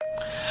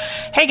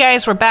Hey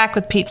guys, we're back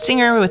with Pete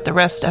Singer with the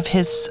rest of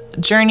his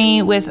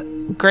journey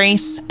with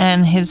grace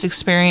and his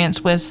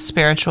experience with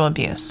spiritual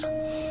abuse.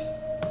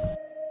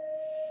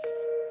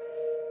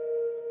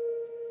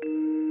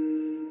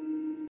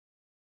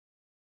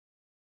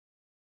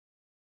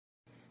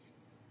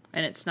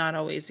 And it's not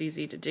always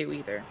easy to do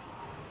either.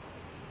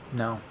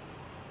 No.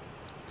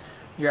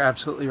 You're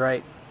absolutely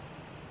right.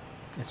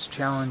 It's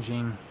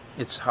challenging.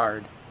 It's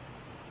hard.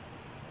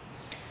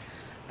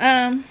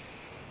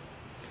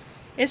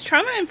 Is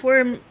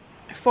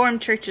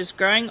trauma-informed churches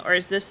growing, or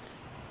is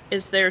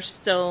there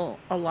still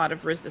a lot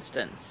of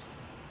resistance?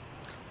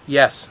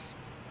 Yes.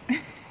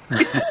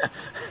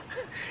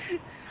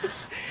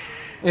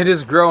 It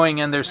is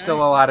growing, and there's still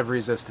a lot of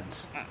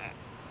resistance.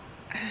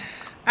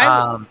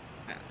 I'm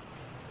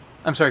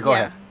sorry, go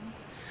ahead.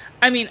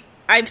 I mean,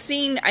 I've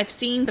seen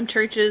some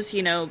churches,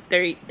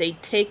 they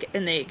take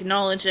and they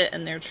acknowledge it,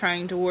 and they're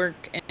trying to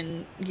work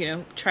and,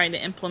 trying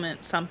to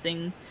implement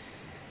something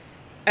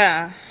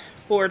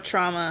for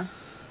trauma,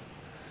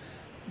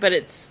 but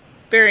it's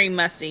very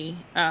messy.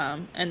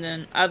 And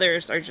then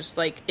others are just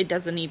like, it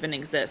doesn't even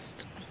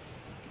exist.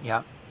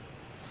 Yeah.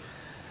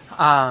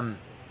 I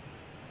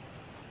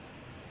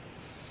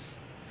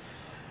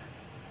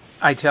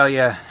tell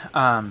you,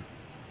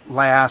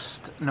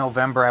 last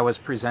November I was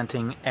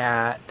presenting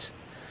at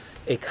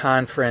a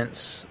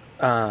conference,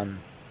 and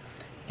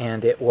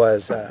it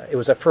was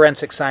a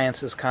forensic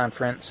sciences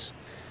conference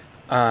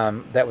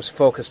that was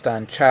focused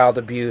on child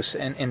abuse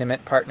and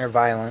intimate partner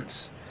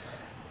violence.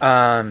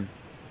 And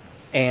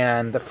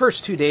the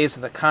first 2 days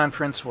of the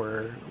conference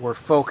were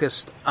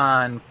focused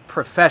on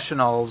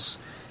professionals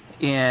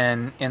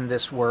in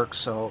this work.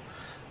 So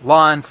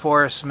law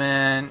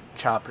enforcement,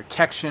 child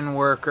protection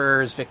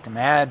workers, victim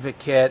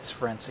advocates,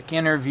 forensic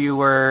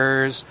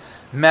interviewers,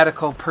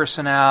 medical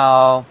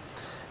personnel,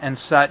 and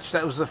such.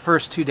 That was the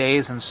first 2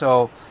 days, and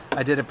so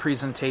I did a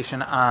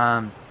presentation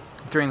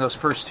during those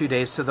first 2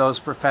 days to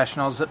those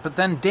professionals. But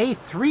then day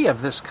 3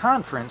 of this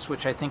conference,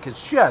 which I think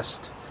is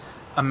just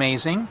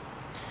amazing,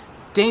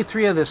 day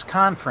 3 of this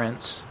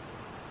conference,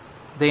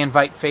 they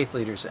invite faith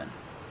leaders in.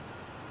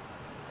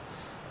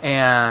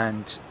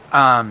 And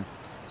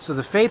so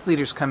the faith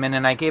leaders come in,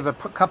 and I gave a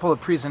couple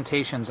of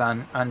presentations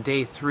on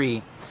day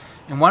 3.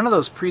 And one of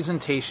those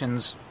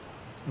presentations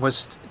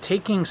was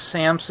taking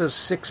SAMHSA's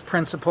 6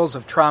 principles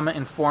of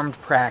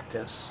trauma-informed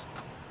practice: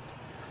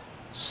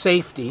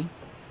 safety,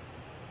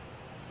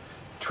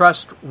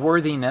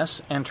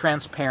 trustworthiness and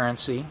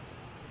transparency,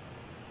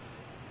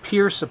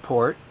 peer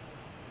support,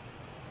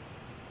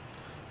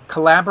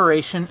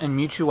 collaboration and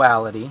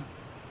mutuality,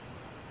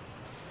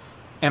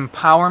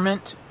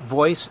 empowerment,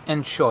 voice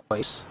and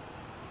choice,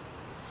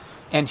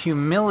 and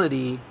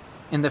humility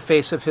in the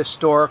face of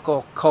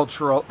historical,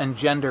 cultural, and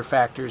gender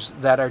factors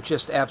that are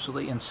just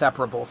absolutely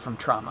inseparable from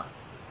trauma.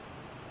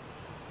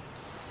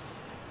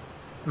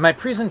 My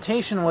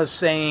presentation was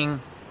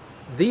saying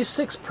these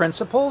 6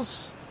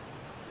 principles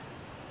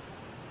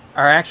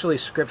are actually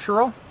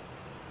scriptural,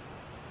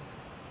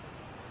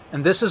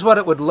 and this is what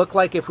it would look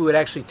like if we would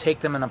actually take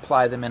them and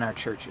apply them in our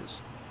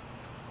churches.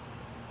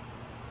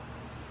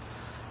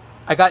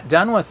 I got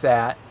done with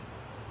that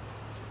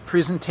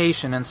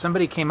presentation, and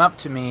somebody came up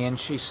to me and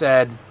she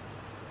said,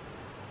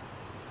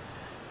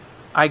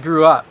 I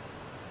grew up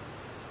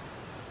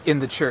in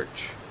the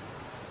church.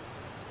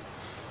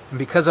 And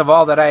because of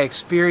all that I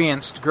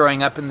experienced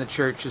growing up in the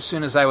church, as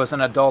soon as I was an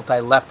adult, I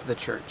left the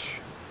church.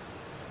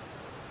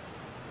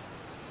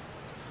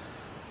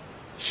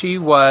 She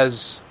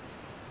was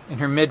in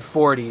her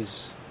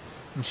mid-40s,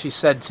 and she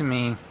said to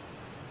me,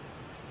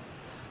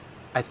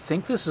 I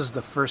think this is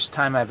the first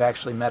time I've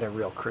actually met a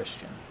real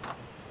Christian.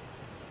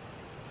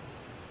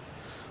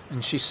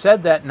 And she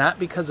said that not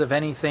because of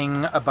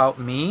anything about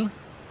me,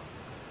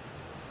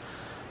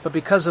 but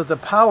because of the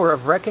power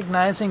of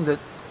recognizing that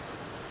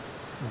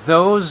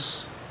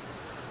those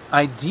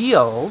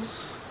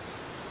ideals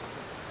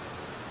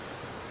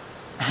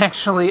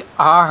actually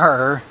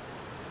are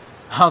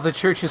how the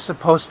church is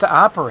supposed to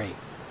operate.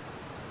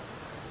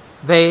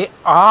 They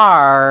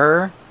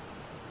are,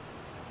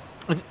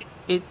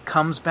 it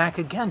comes back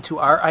again to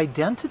our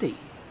identity.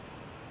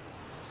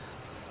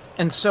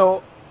 And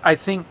so I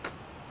think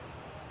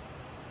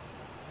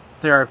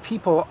there are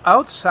people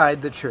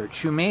outside the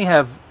church who may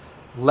have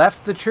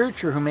left the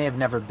church or who may have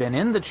never been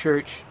in the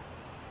church,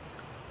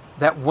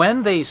 that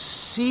when they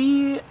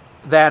see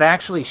that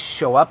actually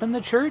show up in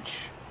the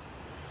church,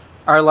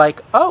 are like,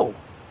 oh,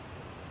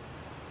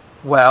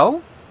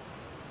 well,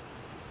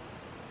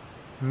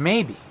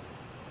 maybe.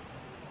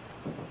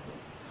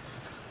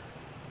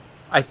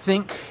 I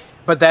think,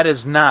 but that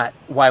is not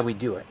why we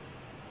do it.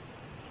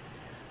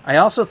 I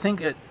also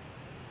think that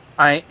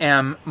I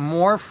am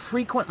more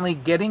frequently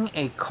getting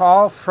a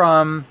call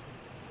from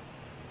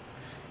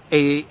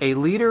a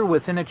leader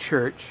within a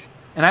church,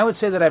 and I would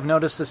say that I've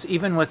noticed this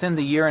even within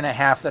the year and a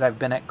half that I've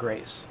been at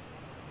Grace.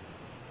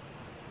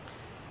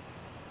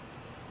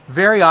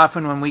 Very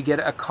often when we get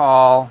a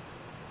call,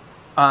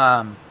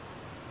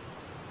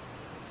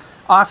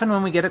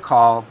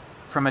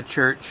 from a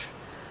church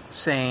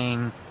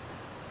saying,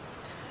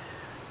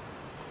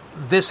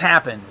 this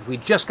happened. We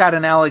just got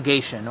an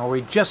allegation, or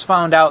we just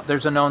found out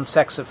there's a known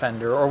sex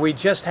offender, or we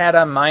just had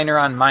a minor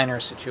on minor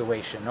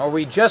situation, or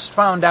we just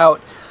found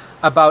out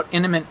about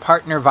intimate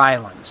partner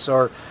violence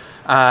or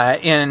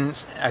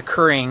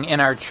occurring in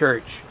our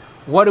church.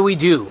 What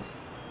do?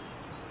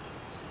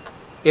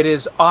 It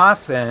is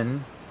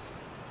often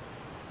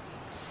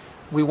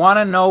we want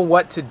to know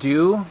what to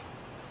do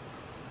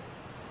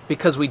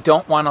because we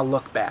don't want to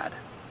look bad.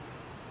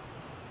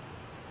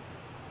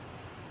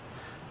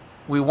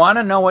 We want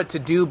to know what to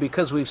do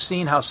because we've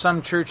seen how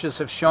some churches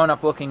have shown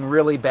up looking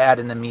really bad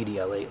in the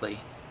media lately.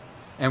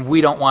 And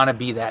we don't want to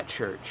be that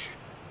church.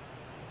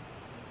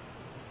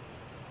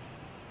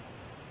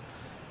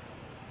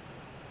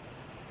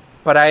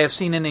 But I have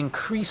seen an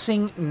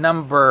increasing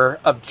number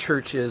of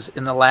churches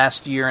in the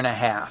last year and a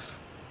half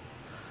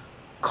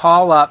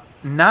call up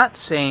not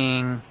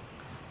saying,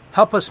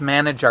 help us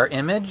manage our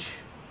image,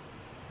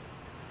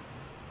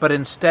 but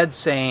instead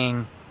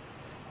saying,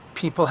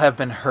 people have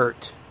been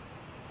hurt.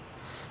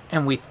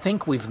 And we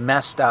think we've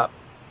messed up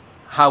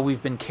how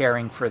we've been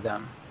caring for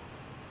them.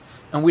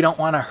 And we don't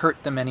want to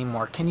hurt them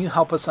anymore. Can you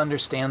help us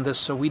understand this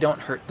so we don't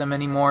hurt them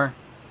anymore?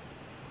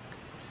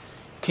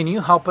 Can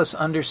you help us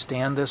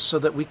understand this so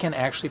that we can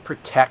actually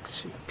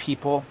protect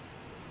people?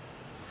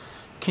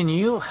 Can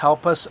you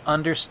help us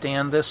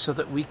understand this so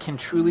that we can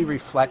truly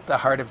reflect the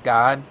heart of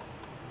God?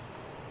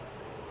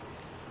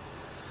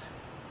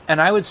 And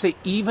I would say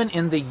even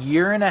in the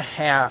year and a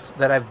half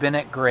that I've been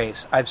at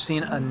Grace, I've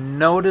seen a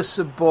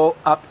noticeable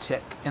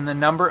uptick in the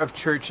number of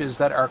churches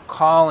that are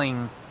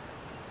calling,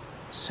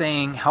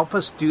 saying, help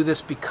us do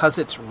this because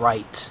it's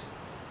right,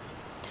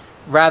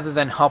 rather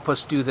than help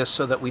us do this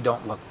so that we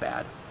don't look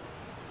bad.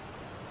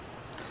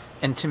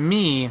 And to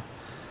me,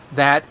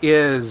 that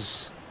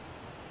is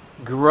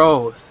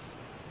growth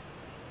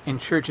in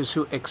churches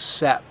who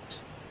accept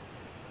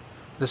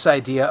this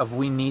idea of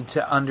we need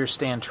to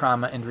understand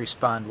trauma and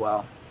respond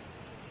well.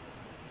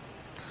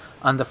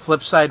 On the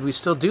flip side, we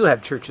still do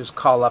have churches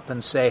call up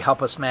and say,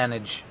 help us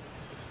manage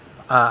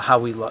how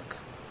we look.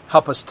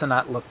 Help us to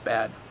not look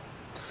bad.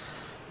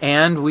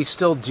 And we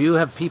still do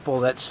have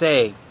people that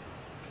say,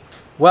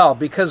 well,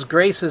 because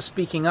Grace is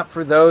speaking up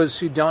for those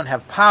who don't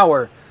have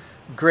power,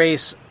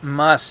 Grace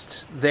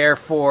must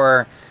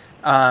therefore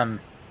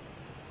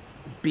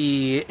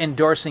be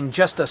endorsing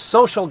just a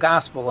social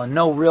gospel and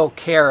no real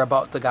care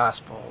about the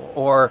gospel.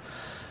 Or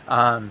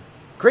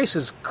Grace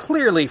is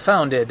clearly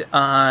founded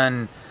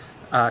on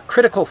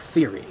critical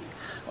theory.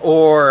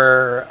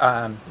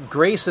 Or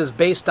Grace is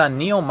based on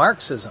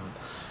neo-Marxism.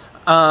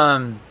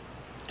 And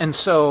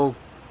so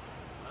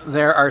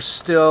there are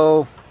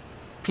still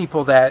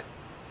people that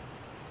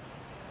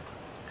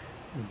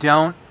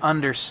don't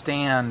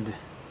understand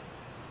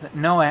that,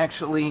 no,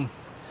 actually,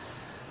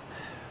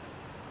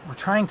 we're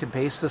trying to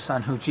base this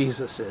on who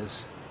Jesus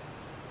is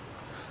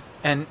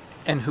and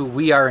who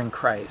we are in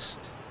Christ.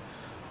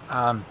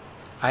 I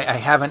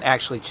haven't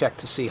actually checked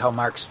to see how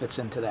Marx fits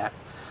into that.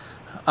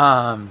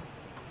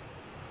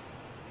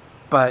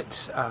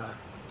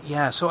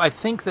 So I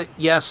think that,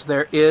 yes,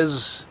 there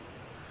is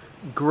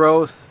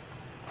growth.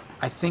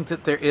 I think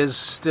that there is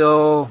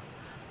still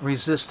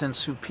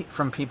resistance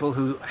from people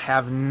who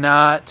have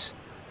not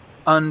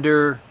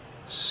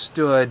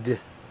understood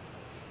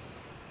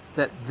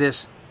that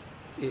this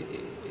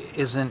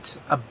isn't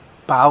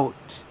about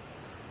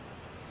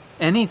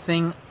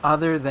anything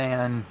other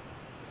than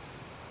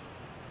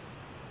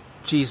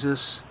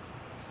Jesus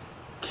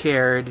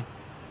cared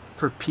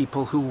for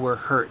people who were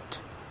hurt.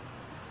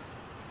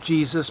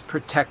 Jesus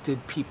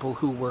protected people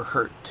who were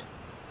hurt.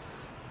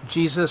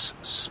 Jesus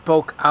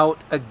spoke out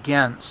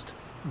against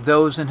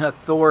those in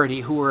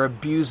authority who were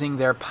abusing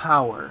their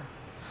power.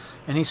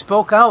 And he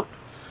spoke out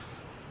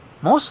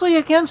mostly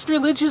against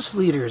religious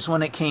leaders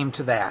when it came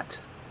to that.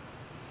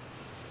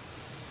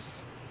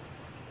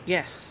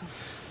 Yes.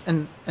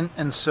 And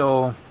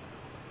so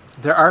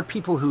there are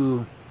people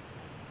who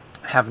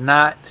have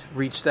not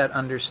reached that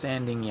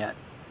understanding yet.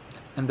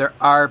 And there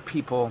are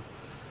people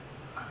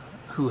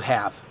who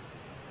have.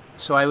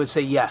 So I would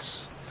say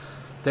yes,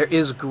 there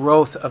is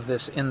growth of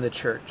this in the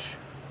church.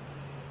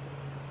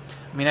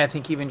 I mean, I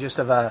think even just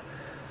of a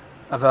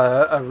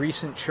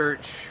recent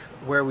church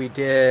where we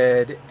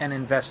did an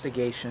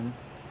investigation,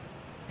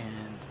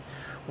 and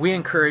we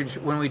encourage,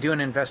 when we do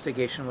an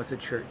investigation with the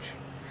church,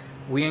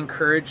 we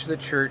encourage the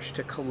church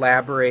to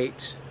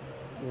collaborate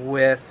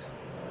with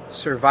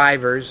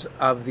survivors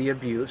of the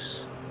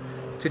abuse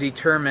to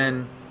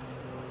determine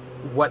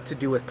what to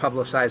do with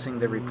publicizing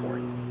the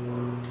report.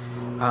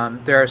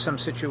 There are some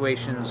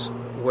situations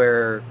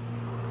where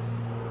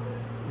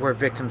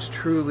victims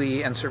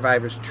truly and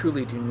survivors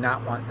truly do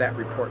not want that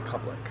report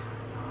public.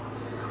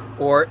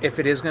 Or if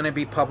it is going to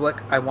be public,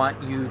 I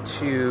want you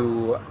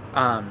to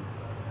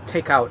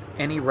take out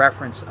any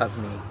reference of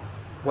me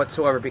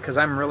whatsoever, because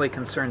I'm really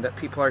concerned that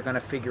people are going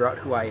to figure out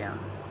who I am.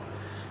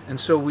 And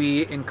so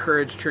we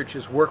encourage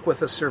churches, work with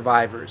the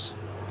survivors.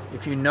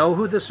 If you know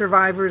who the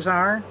survivors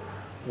are,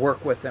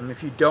 work with them.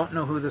 If you don't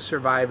know who the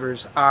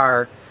survivors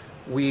are,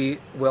 we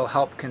will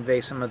help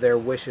convey some of their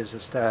wishes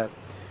as to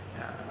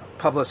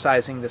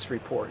publicizing this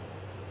report.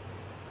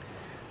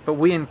 But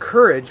we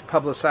encourage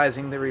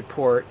publicizing the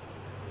report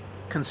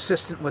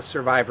consistent with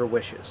survivor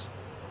wishes.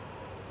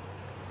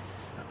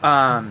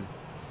 But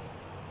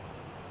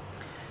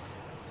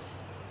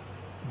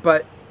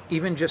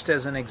even just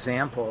as an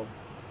example,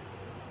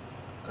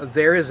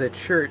 there is a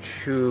church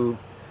who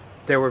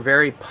there were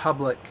very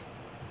public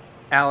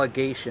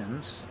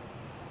allegations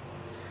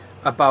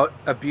about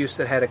abuse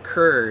that had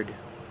occurred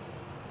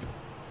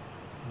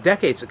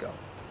decades ago.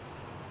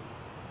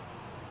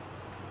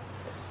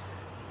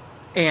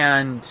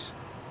 And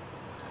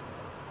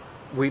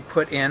we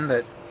put in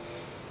that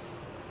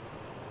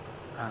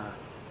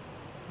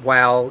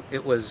while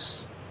it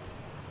was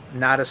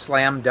not a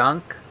slam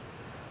dunk,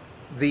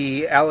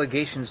 the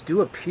allegations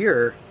do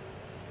appear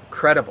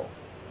credible.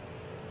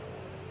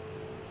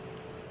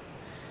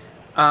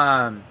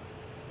 And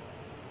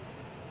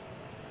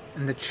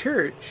the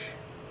church,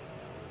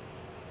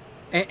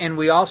 and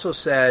we also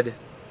said,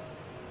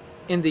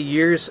 in the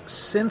years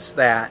since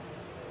that,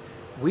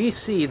 we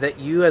see that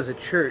you as a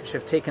church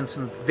have taken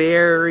some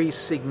very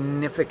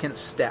significant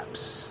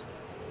steps.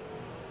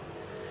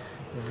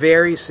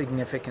 Very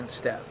significant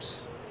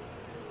steps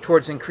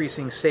towards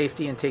increasing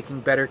safety and taking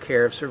better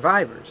care of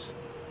survivors.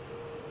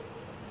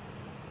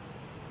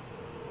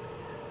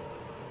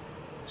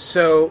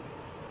 So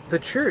the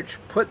church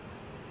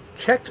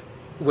checked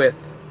with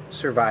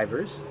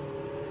survivors,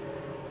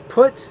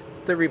 put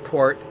the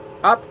report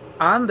up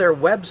on their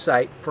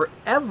website for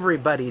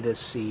everybody to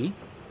see,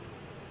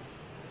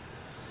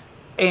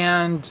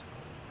 and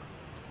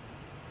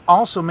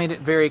also made it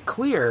very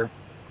clear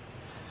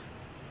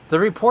the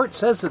report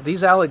says that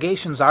these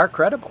allegations are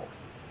credible.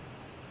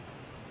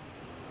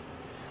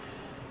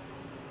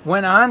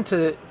 Went on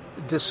to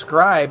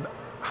describe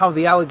how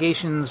the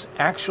allegations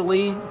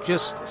actually,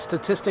 just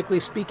statistically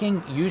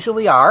speaking,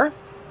 usually are.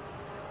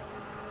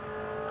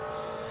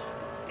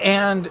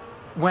 And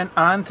went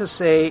on to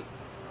say,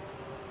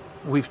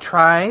 we've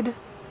tried,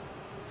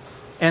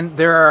 and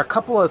there are a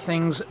couple of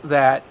things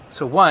that,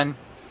 so one,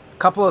 a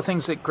couple of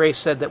things that Grace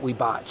said that we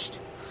botched.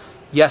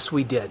 Yes,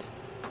 we did.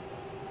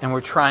 And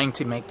we're trying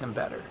to make them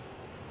better.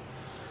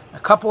 A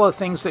couple of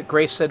things that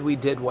Grace said we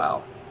did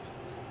well.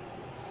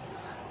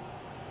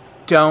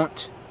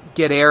 Don't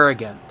get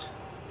arrogant.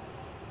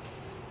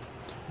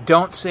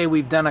 Don't say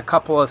we've done a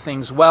couple of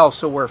things well,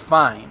 so we're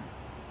fine.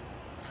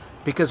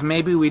 Because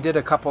maybe we did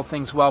a couple of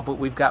things well, but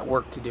we've got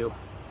work to do.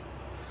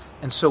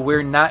 And so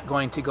we're not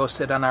going to go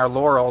sit on our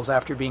laurels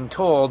after being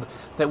told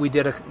that we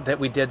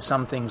did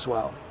some things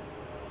well.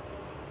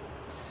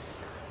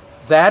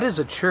 That is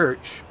a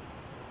church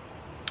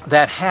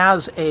that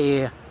has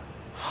a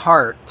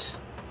heart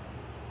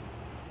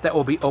that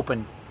will be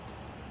open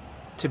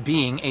to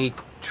being a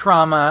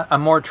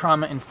more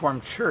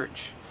trauma-informed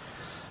church.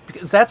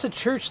 Because that's a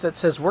church that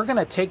says we're going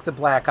to take the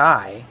black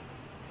eye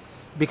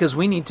because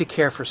we need to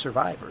care for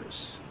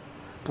survivors.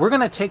 We're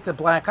going to take the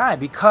black eye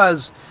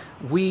because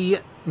we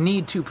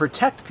need to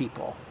protect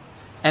people.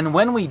 And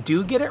when we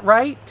do get it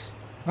right,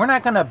 we're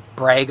not going to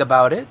brag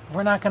about it.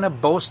 We're not going to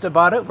boast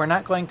about it. We're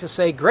not going to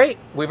say, great,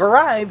 we've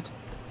arrived.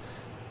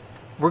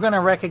 We're going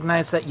to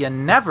recognize that you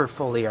never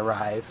fully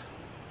arrive,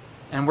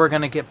 and we're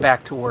going to get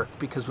back to work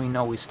because we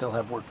know we still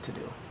have work to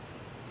do.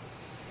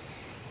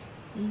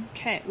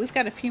 Okay, we've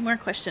got a few more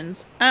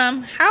questions.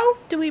 How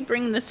do we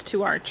bring this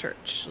to our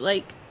church?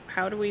 Like,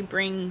 how do we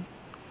bring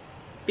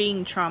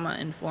being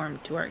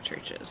trauma-informed to our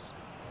churches?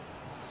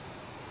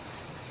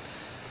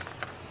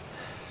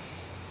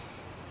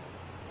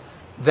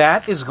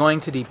 That is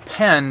going to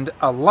depend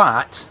a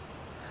lot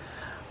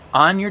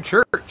on your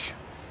church.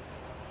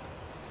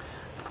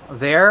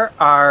 There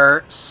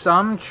are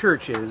some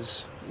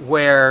churches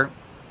where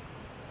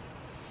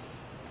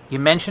you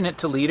mention it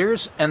to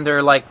leaders and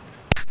they're like,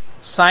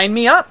 sign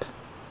me up.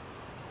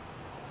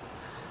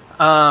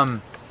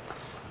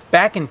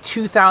 Back in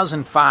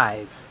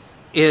 2005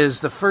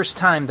 is the first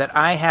time that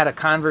I had a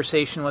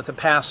conversation with a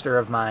pastor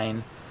of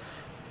mine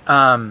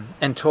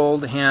and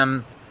told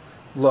him,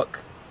 look,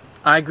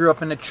 I grew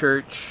up in a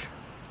church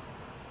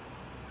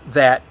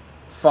that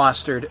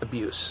fostered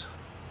abuse.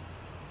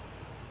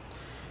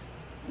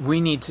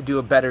 We need to do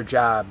a better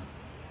job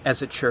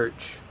as a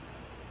church.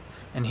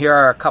 And here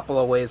are a couple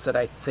of ways that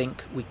I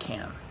think we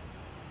can.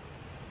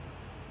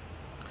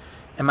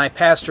 And my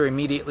pastor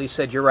immediately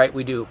said, you're right,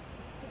 we do.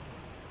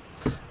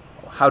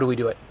 How do we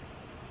do it?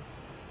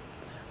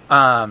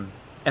 And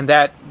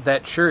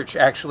that church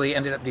actually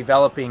ended up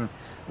developing,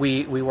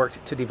 we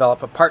worked to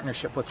develop a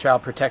partnership with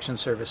Child Protection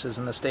Services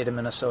in the state of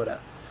Minnesota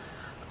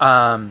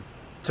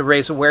to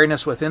raise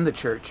awareness within the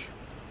church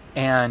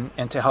and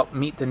to help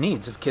meet the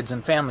needs of kids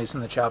and families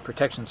in the child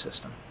protection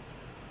system.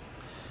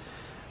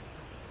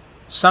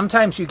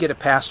 Sometimes you get a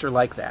pastor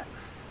like that,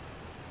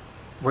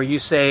 where you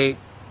say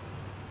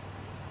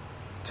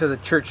to the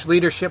church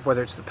leadership,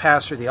 whether it's the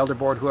pastor, the elder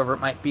board, whoever it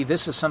might be,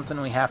 this is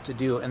something we have to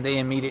do, and they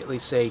immediately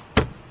say,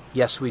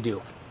 yes, we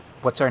do.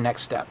 What's our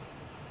next step?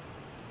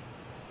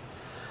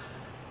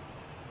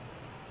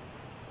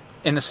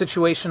 In a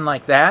situation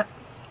like that,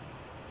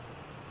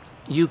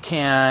 you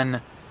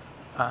can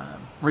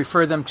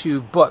refer them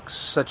to books,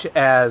 such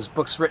as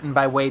books written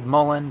by Wade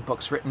Mullen,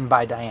 books written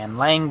by Diane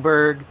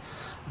Langberg,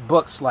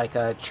 books like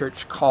A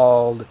Church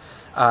Called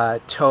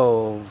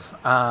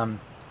Tove,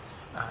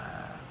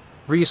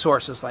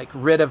 resources like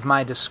Rid of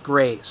My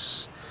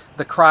Disgrace,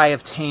 The Cry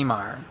of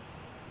Tamar.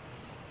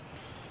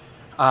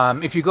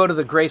 If you go to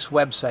the Grace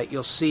website,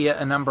 you'll see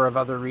a number of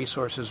other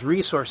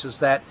resources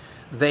that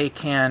they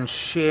can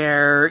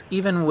share,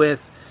 even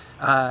with,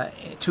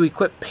 to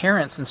equip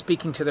parents in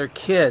speaking to their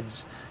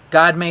kids.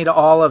 God Made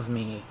All of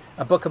Me,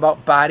 a book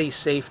about body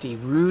safety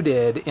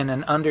rooted in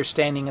an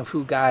understanding of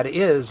who God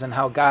is and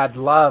how God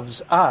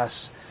loves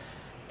us.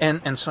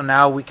 And so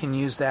now we can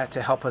use that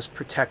to help us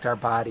protect our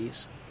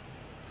bodies.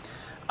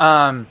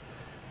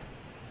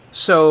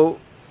 So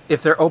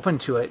if they're open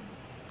to it,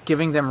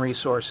 giving them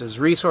resources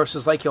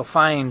like you'll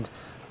find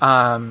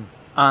on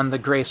the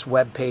Grace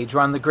webpage or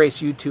on the Grace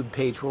YouTube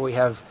page, where we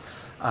have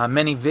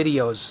many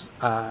videos,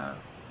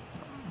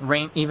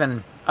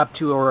 even up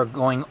to or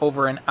going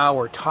over an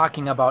hour,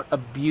 talking about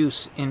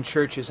abuse in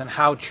churches and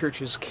how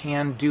churches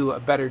can do a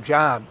better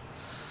job.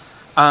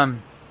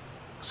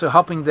 So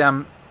helping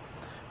them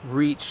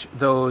reach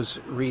those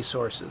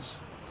resources.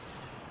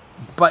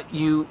 But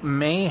you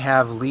may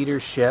have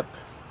leadership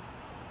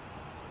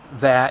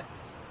that,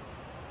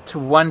 to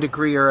one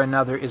degree or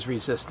another, is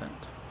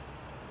resistant.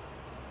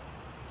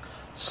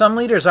 Some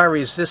leaders are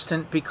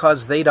resistant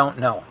because they don't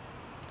know.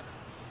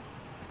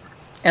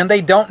 And they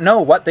don't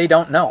know what they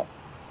don't know.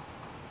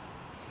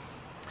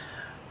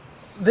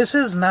 This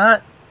is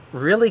not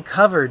really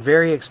covered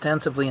very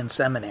extensively in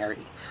seminary.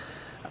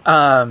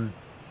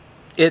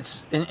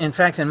 It's, in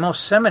fact, in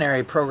most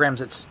seminary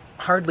programs, it's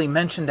hardly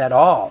mentioned at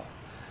all.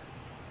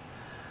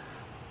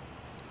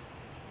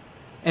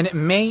 And it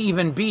may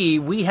even be,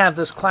 we have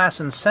this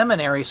class in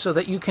seminary so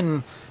that you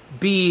can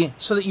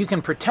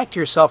protect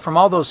yourself from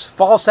all those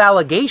false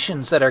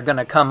allegations that are going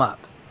to come up.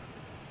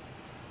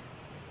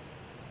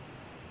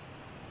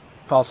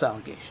 False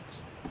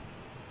allegations.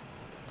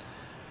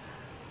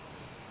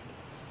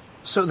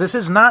 So this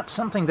is not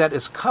something that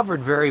is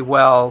covered very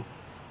well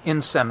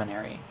in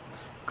seminary.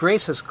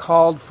 Grace has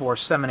called for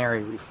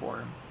seminary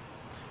reform.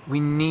 We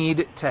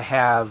need to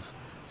have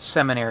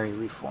seminary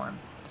reform.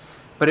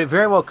 But it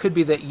very well could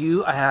be that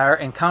you are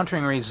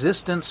encountering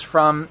resistance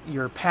from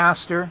your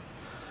pastor,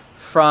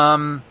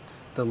 from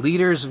the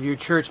leaders of your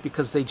church,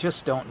 because they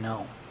just don't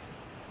know.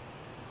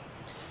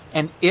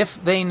 And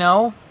if they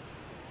know,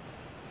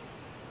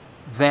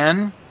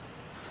 then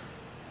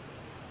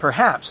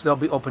perhaps they'll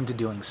be open to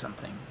doing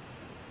something.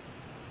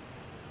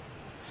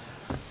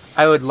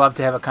 I would love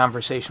to have a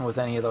conversation with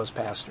any of those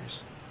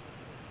pastors.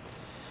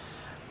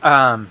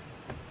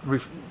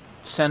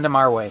 Send them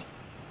our way.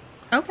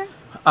 Okay.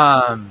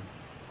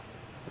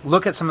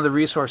 Look at some of the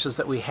resources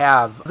that we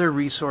have, other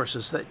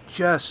resources that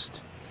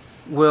just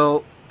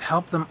will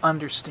help them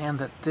understand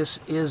that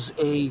this is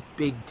a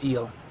big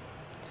deal,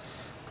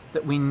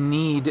 that we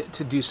need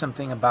to do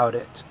something about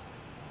it,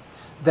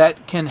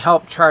 that can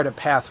help chart a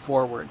path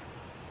forward.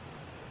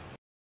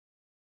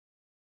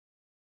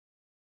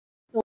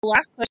 The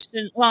last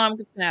question, well, I'm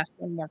just going to ask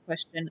one more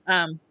question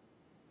on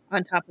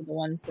top of the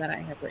ones that I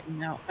have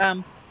written out.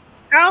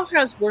 How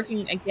has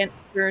working against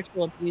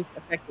spiritual abuse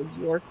affected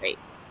your faith?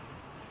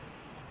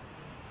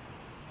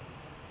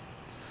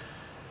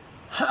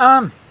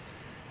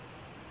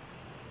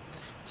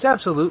 It's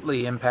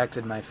absolutely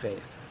impacted my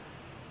faith.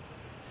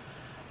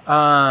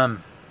 I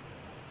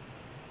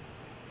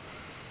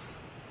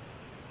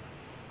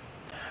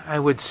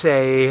would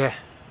say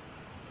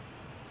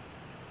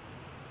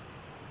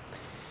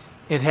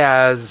it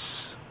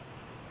has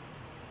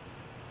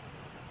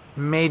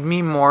made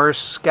me more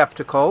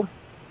skeptical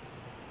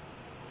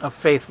of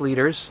faith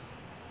leaders.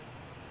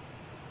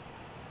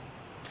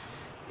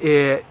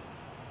 It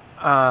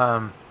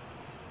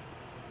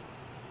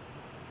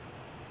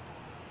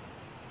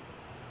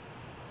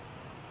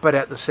but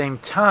at the same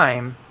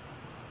time,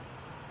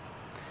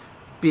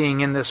 being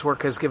in this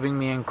work is giving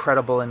me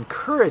incredible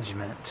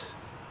encouragement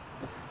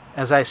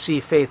as I see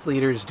faith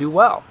leaders do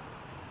well.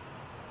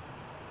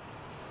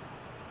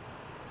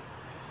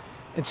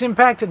 It's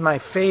impacted my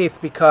faith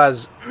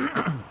because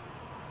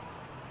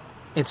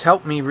it's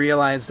helped me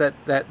realize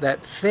that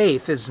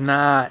faith is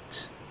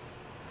not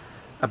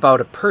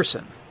about a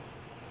person,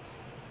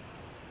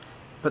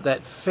 but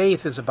that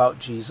faith is about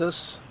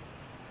Jesus.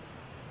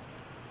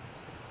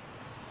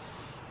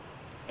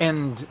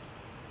 And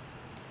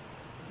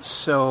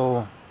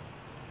so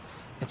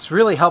it's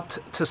really helped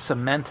to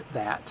cement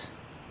that.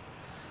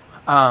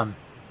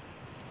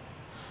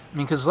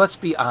 Because let's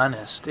be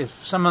honest,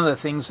 if some of the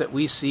things that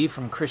we see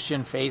from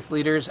Christian faith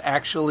leaders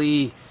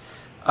actually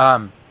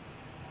are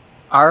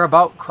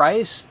about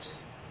Christ,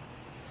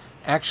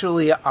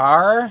 actually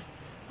are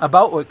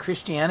about what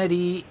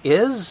Christianity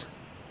is,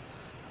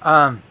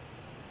 I'll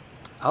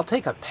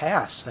take a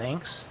pass,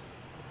 thanks.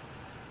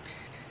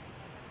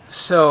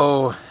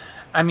 So,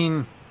 I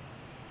mean,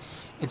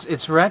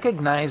 it's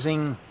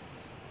recognizing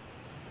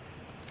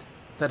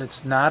that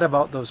it's not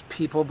about those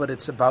people, but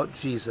it's about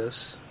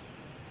Jesus.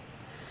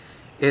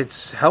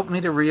 it's helped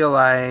me to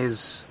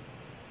realize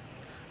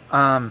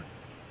that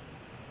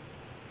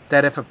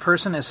if a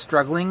person is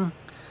struggling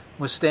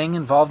with staying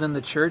involved in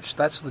the church,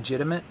 that's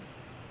legitimate.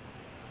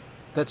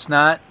 That's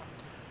not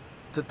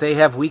that they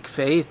have weak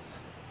faith.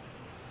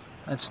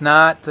 That's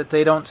not that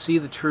they don't see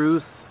the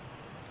truth.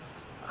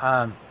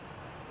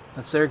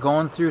 That's they're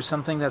going through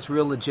something that's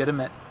real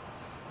legitimate.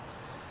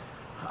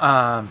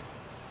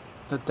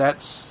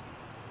 That's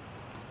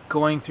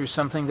going through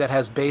something that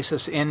has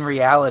basis in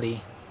reality.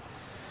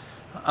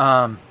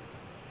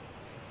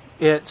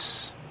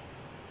 It's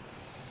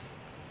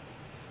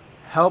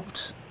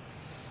helped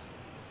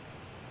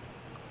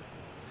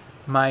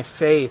my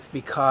faith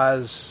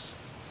because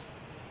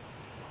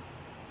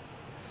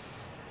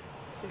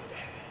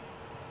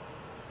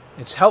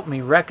it's helped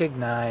me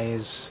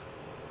recognize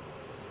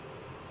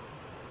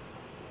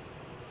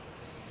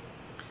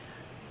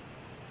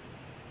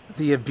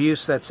the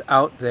abuse that's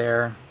out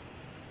there.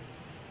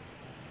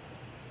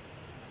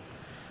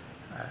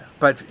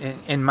 But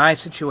in my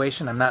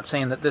situation, I'm not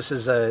saying that this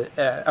is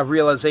a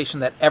realization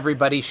that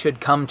everybody should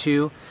come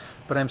to,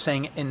 but I'm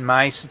saying in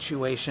my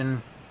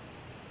situation,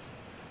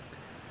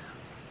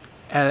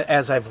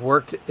 as I've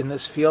worked in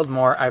this field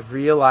more, I've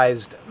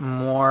realized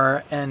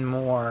more and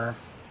more,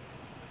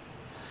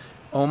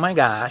 oh my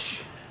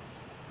gosh,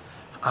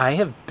 I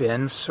have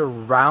been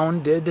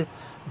surrounded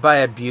by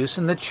abuse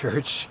in the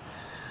church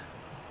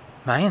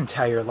my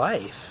entire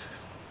life.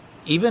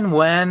 Even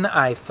when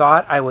I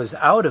thought I was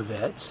out of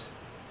it,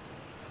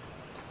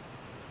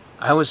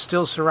 I was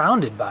still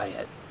surrounded by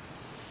it.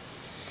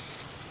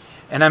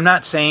 And I'm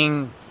not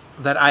saying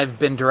that I've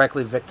been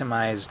directly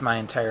victimized my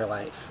entire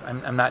life.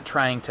 I'm not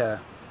trying to,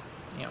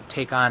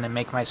 take on and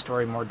make my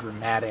story more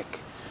dramatic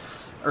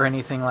or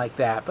anything like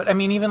that. But I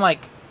mean, even like,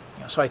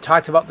 so I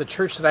talked about the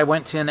church that I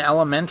went to in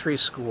elementary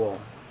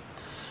school.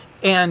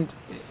 And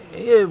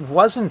it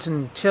wasn't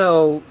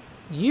until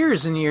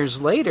years and years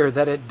later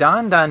that it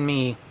dawned on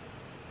me,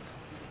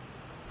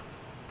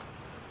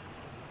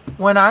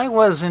 when I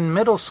was in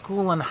middle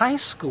school and high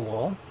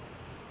school,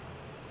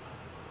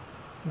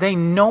 they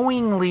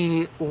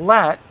knowingly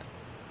let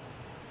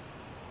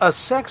a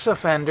sex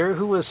offender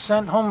who was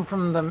sent home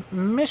from the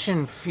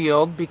mission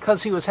field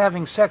because he was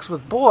having sex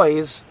with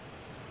boys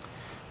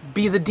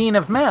be the dean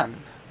of men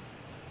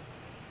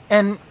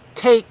and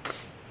take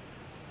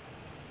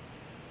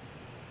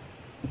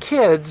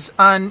kids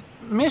on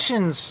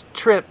missions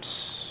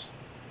trips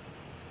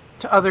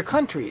to other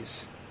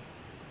countries.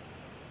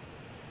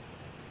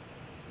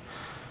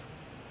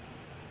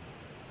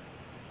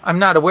 I'm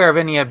not aware of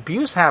any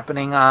abuse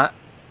happening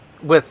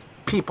with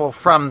people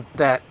from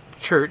that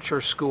church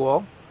or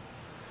school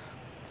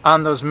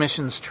on those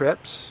missions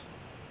trips.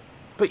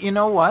 But you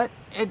know what?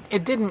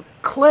 It didn't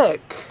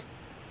click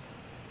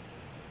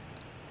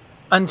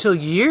until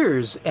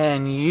years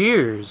and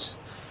years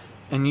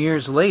and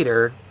years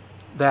later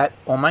that,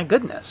 oh my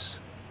goodness,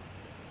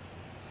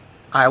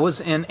 I was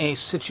in a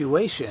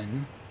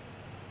situation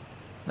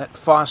that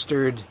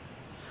fostered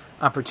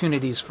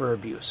opportunities for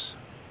abuse.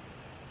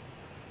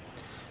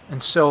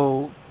 And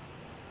so,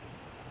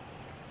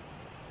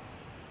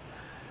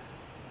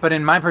 but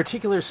in my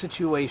particular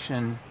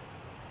situation,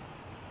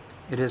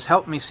 it has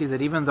helped me see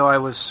that even though I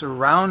was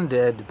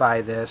surrounded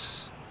by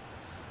this,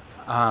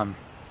 and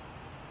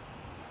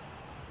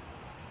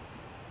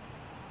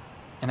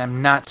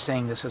I'm not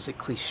saying this as a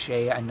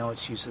cliche, I know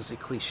it's used as a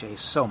cliche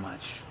so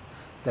much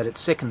that it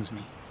sickens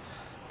me,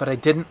 but I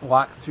didn't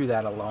walk through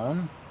that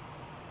alone.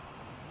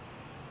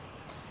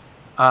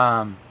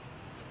 And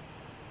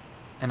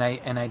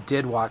I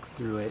did walk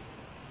through it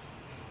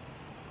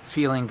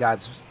feeling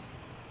God's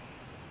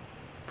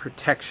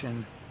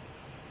protection.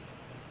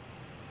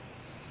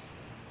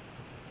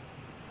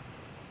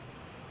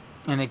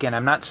 And again,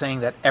 I'm not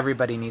saying that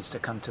everybody needs to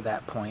come to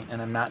that point,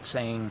 and I'm not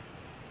saying,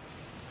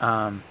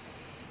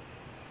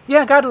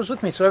 yeah, God was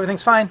with me, so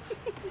everything's fine.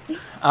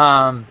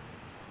 But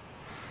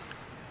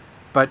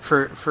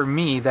for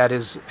me, that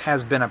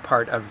has been a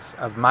part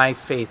of my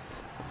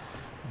faith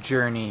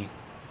journey,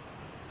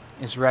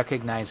 is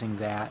recognizing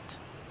that.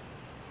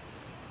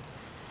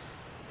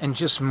 And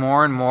just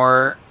more and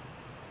more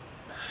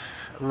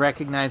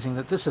recognizing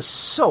that this is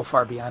so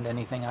far beyond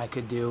anything I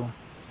could do.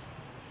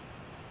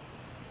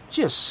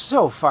 Just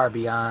so far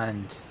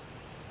beyond.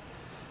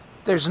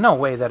 There's no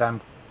way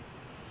that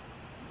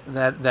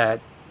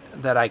that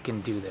I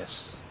can do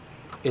this.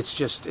 It's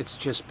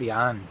just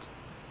beyond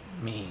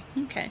me.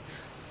 Okay.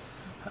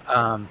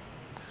 Yeah.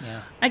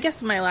 I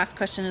guess my last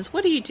question is,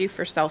 what do you do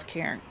for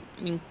self-care?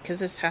 I mean, because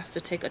this has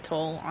to take a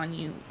toll on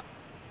you,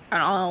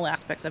 on all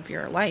aspects of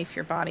your life,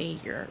 your body,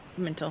 your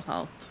mental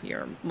health,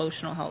 your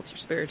emotional health, your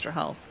spiritual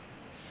health.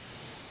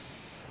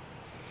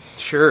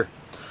 Sure.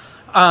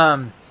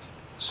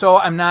 So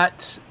I'm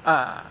not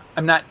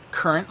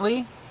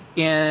currently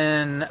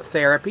in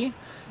therapy,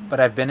 but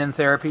I've been in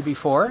therapy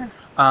before,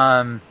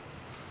 and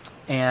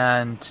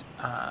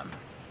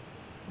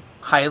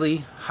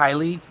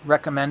highly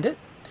recommend it.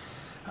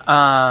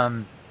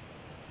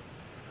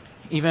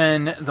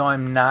 Even though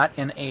I'm not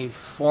in a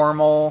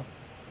formal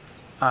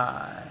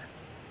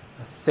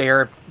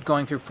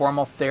going through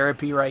formal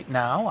therapy right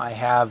now. I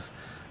have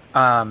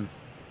a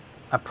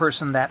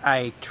person that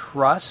I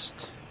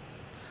trust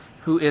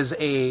who is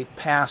a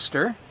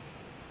pastor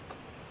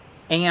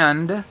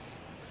and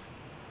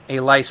a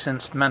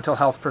licensed mental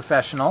health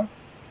professional,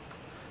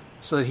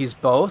 so that he's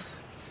both.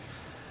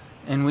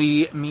 And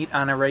we meet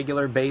on a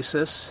regular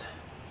basis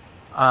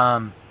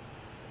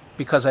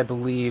because I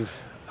believe,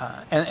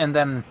 and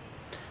then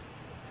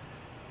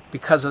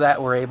because of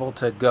that, we're able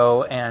to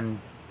go and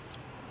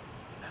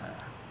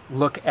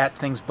look at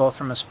things both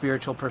from a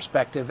spiritual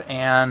perspective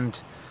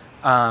and,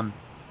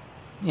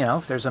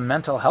 if there's a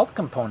mental health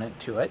component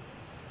to it,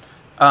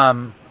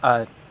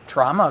 a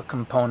trauma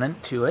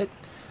component to it,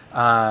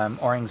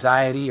 or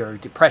anxiety or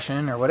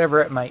depression or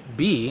whatever it might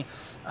be,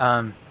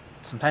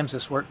 sometimes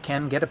this work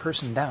can get a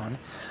person down.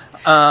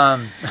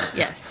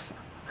 Yes.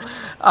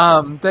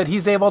 That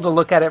he's able to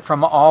look at it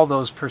from all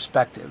those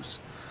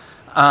perspectives.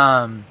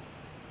 And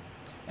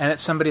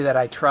it's somebody that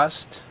I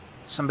trust,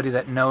 somebody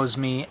that knows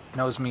me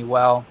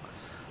well,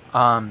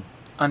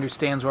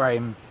 understands where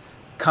I'm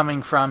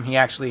coming from. He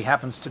actually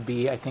happens to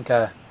be, I think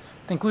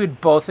we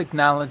would both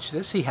acknowledge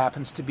this, he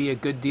happens to be a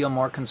good deal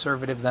more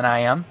conservative than I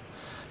am.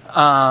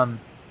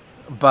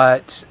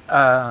 But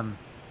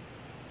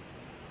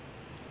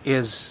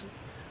is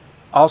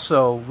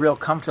also real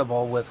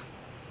comfortable with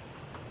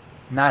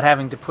not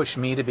having to push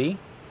me to be,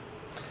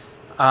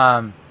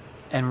 and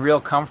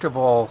real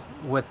comfortable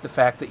with the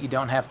fact that you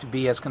don't have to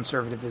be as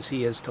conservative as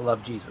he is to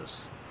love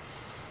Jesus.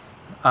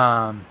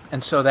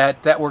 And so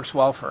that works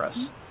well for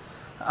us.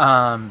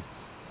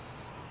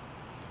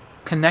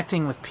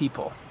 Connecting with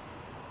people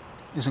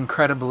is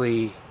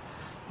incredibly,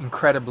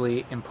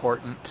 incredibly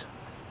important.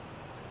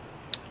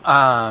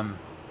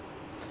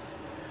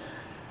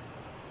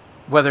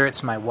 Whether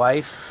it's my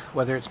wife,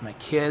 whether it's my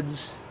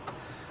kids,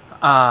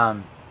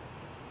 I'm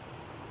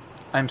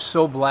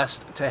so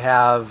blessed to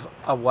have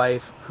a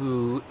wife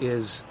who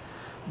is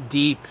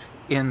deep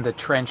in the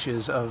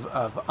trenches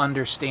of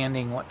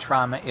understanding what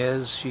trauma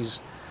is.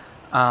 She's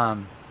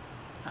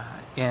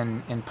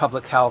in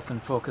public health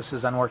and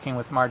focuses on working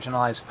with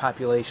marginalized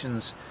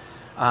populations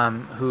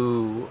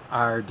who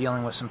are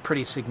dealing with some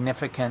pretty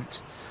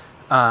significant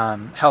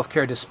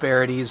healthcare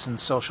disparities and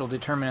social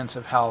determinants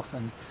of health.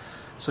 And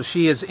so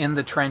she is in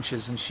the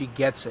trenches and she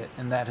gets it.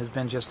 And that has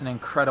been just an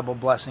incredible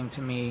blessing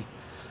to me,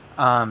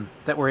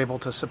 that we're able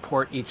to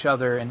support each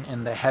other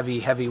in the heavy,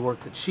 heavy work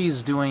that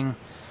she's doing.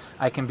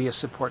 I can be a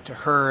support to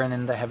her, and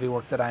in the heavy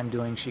work that I'm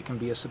doing, she can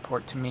be a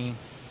support to me.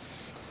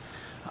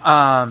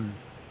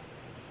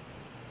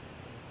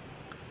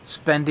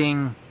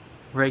 Spending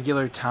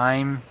regular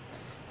time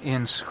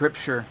in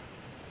Scripture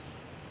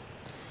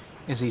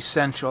is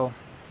essential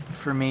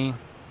for me.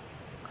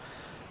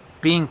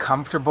 Being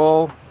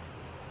comfortable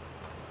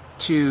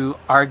to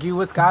argue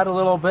with God a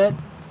little bit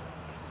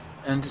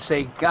and to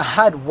say,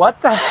 God,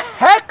 what the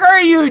heck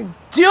are you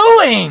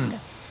doing?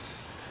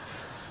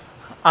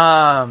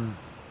 And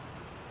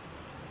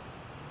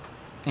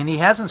he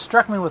hasn't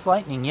struck me with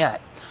lightning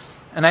yet.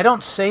 And I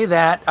don't say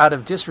that out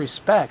of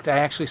disrespect. I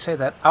actually say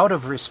that out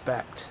of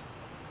respect.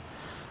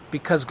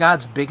 Because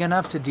God's big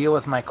enough to deal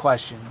with my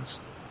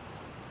questions.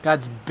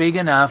 God's big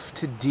enough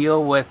to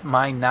deal with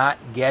my not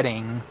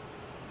getting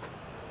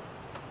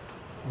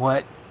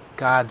what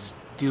God's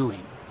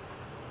doing.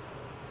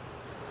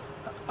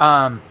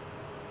 And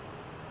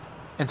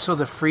so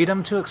the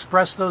freedom to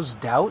express those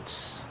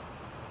doubts,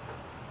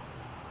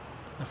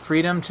 the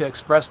freedom to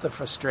express the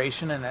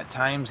frustration, and at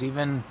times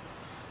even,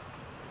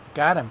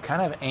 God, I'm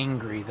kind of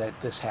angry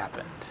that this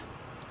happened.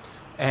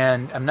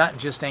 And I'm not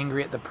just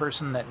angry at the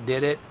person that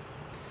did it.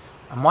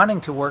 I'm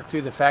wanting to work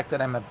through the fact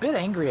that I'm a bit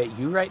angry at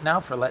you right now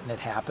for letting it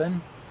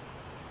happen.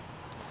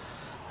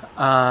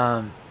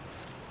 And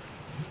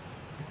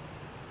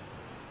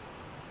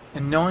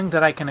knowing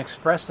that I can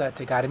express that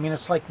to God. I mean,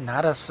 it's like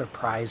not a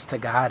surprise to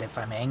God if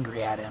I'm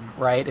angry at him,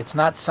 right? It's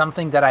not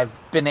something that I've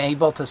been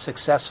able to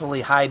successfully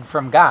hide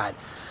from God.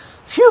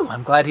 Phew,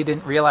 I'm glad he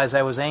didn't realize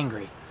I was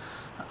angry.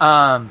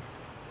 But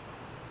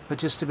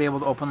just to be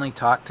able to openly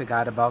talk to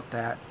God about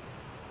that.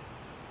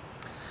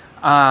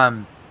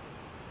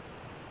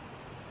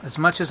 As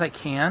much as I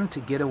can to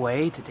get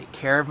away, to take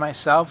care of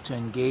myself, to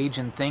engage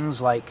in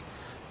things like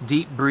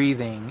deep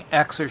breathing,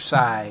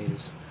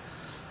 exercise.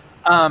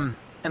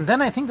 And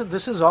then I think that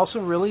this is also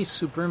really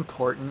super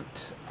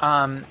important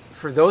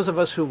for those of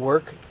us who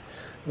work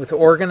with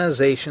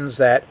organizations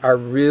that are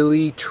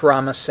really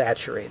trauma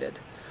saturated.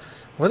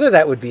 Whether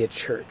that would be a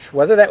church,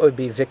 whether that would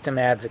be victim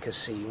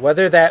advocacy,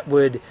 whether that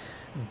would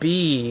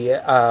be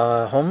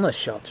a homeless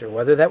shelter,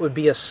 whether that would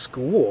be a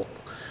school,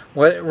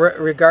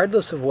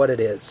 regardless of what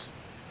it is.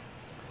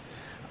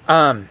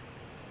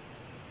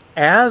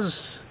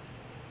 As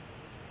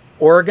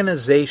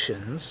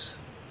organizations,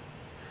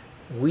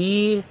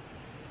 we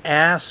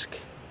ask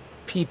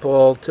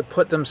people to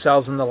put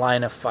themselves in the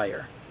line of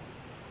fire.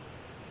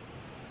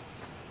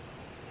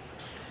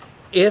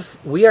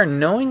 If we are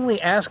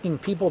knowingly asking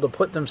people to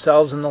put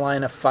themselves in the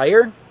line of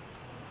fire,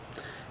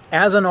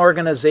 as an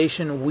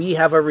organization, we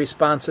have a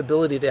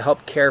responsibility to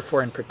help care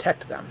for and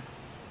protect them.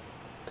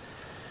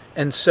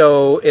 And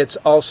so it's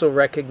also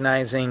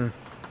recognizing,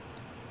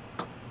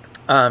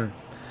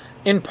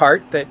 in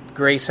part, that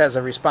Grace has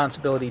a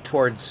responsibility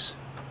towards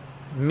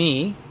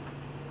me,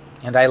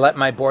 and I let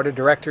my board of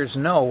directors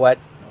know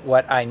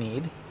what I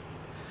need.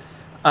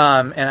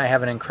 And I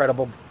have an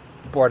incredible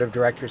board of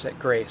directors at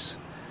Grace.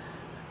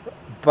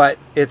 But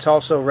it's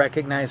also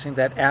recognizing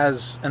that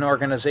as an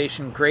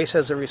organization, Grace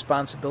has a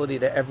responsibility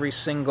to every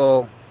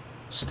single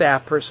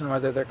staff person,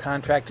 whether they're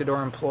contracted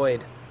or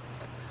employed.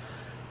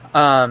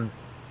 And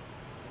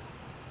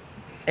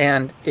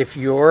if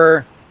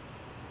you're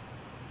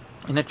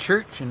in a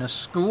church, in a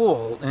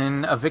school,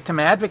 in a victim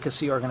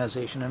advocacy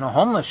organization, in a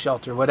homeless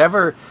shelter,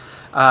 whatever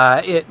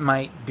it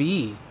might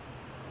be,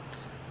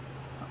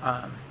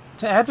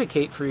 to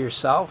advocate for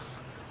yourself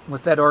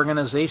with that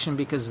organization,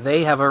 because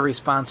they have a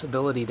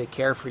responsibility to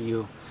care for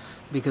you,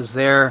 because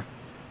they're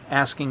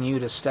asking you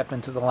to step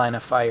into the line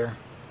of fire.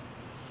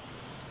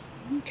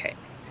 Okay.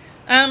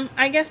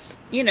 I guess,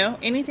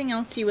 anything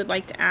else you would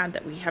like to add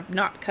that we have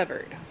not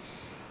covered?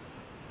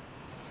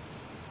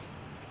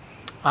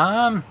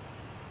 I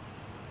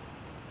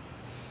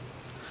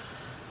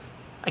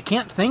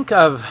can't think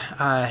of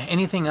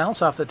anything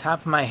else off the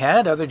top of my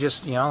head, other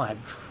just,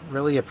 I've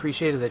really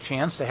appreciated the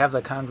chance to have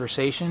the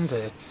conversation,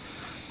 to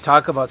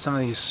talk about some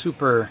of these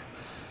super,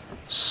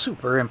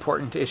 super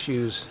important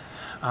issues,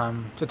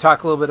 to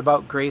talk a little bit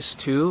about Grace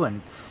too.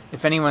 And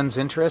if anyone's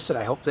interested,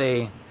 I hope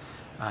they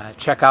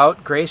check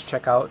out Grace,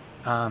 check out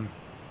our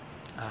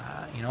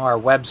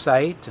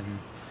website and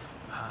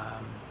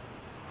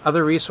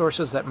other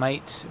resources that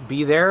might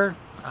be there.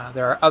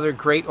 There are other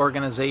great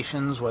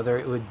organizations, whether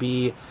it would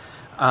be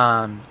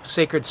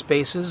Sacred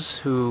Spaces,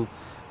 who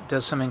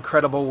does some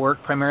incredible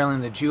work primarily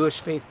in the Jewish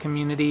faith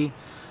community,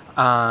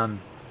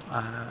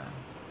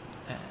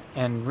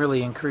 and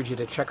really encourage you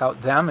to check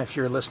out them if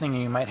you're listening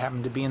and you might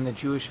happen to be in the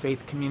Jewish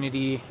faith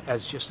community,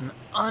 as just an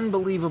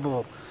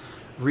unbelievable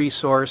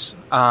resource.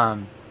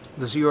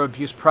 The Zero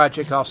Abuse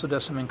Project also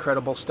does some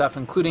incredible stuff,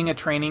 including a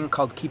training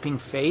called Keeping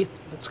Faith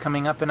that's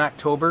coming up in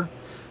October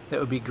that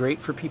would be great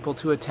for people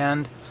to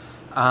attend.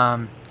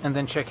 And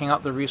then checking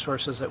out the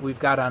resources that we've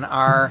got on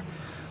our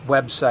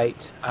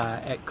website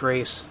at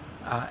Grace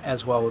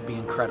as well would be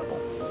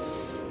incredible.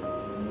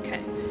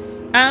 Okay.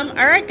 All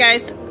right,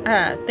 guys.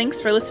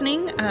 Thanks for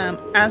listening.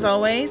 As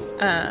always,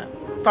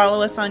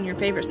 follow us on your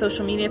favorite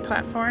social media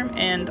platform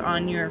and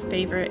on your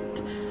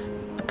favorite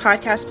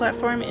podcast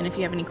platform. And if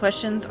you have any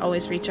questions,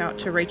 always reach out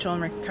to Rachel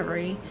in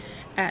Recovery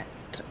at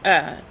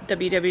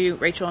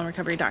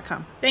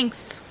www.rachelinrecovery.com.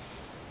 Thanks.